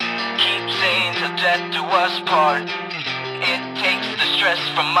death do us part. It takes the stress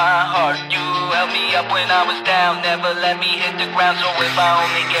from my heart. You held me up when I was down, never let me hit the ground. So if I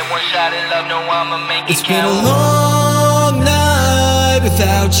only get one shot at love, no, I'ma make it count. It's been a long night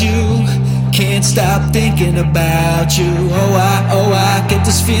without you. Can't stop thinking about you. Oh I get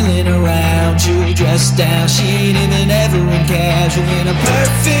this feeling around you. Dressed down, she ain't even ever in casual. In a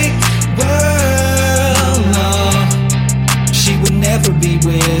perfect world, no, she would never be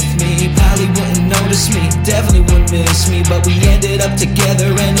with me. Probably wouldn't notice me, definitely wouldn't miss me. But we ended up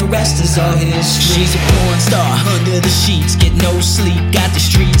together and the rest is all history. She's a porn star, under the sheets, get no sleep. Got the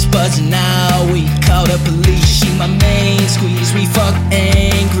streets buzzing all week. Call the police, she my main squeeze. We fuck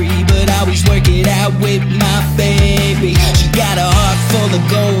angry, but I always work it out with my baby. She got a heart full of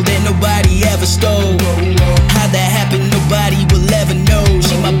gold that nobody ever stole. How'd that happen? Nobody will ever know.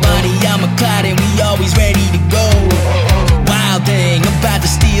 She my body, I'm a Clyde, and we always ready to go. Wild thing, I'm about to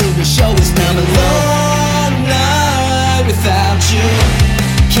steal the show. It's time to long night without you.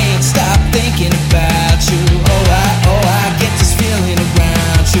 Can't stop thinking about you. Oh I get this feeling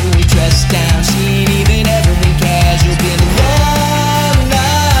around you. Dressed down, she ain't even ever in casual. Been a long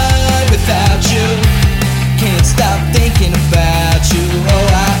night without you. Can't stop thinking about you.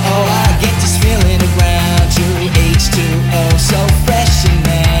 Oh I get this feeling around you. H2O, so fresh and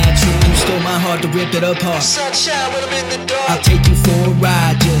natural. You stole my heart to rip it apart. Sunshine when I'm in the dark. I'll take you for a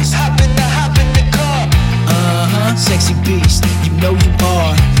ride, just hop in the car. sexy beast, you know you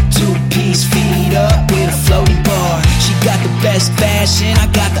are. Two-piece feet up with a floaty bar. She got the best fashion, I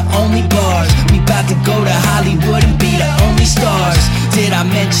got the only bars. We bout to go to Hollywood and be the only stars. Did I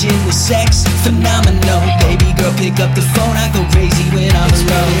mention the sex? Phenomenal. Baby girl, pick up the phone, I go crazy when I'm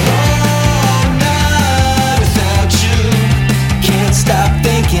alone. Long night without you. Can't stop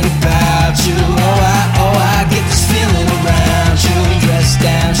thinking about you. Oh I get this feeling around you. Dressed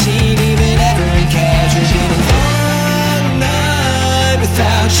down, she ain't even ever in casual. Been a long night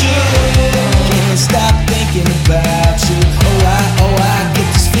without you. Can't stop thinking about you. Oh I get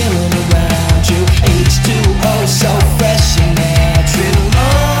this feeling around you. H2O, so fresh and natural.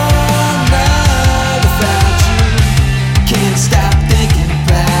 Long night without you. Can't stop thinking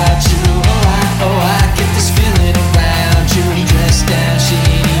about you. Oh I get this feeling around you. Dressed down, she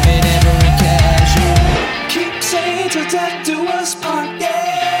ain't even ever in casual. Keep saying till death do us part,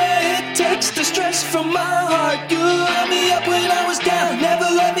 yeah. It takes the stress from my heart. You held me up when I was down, never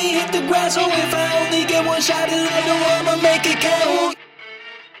let me hit the ground. So if I only get one shot at love, no, I'ma make it count.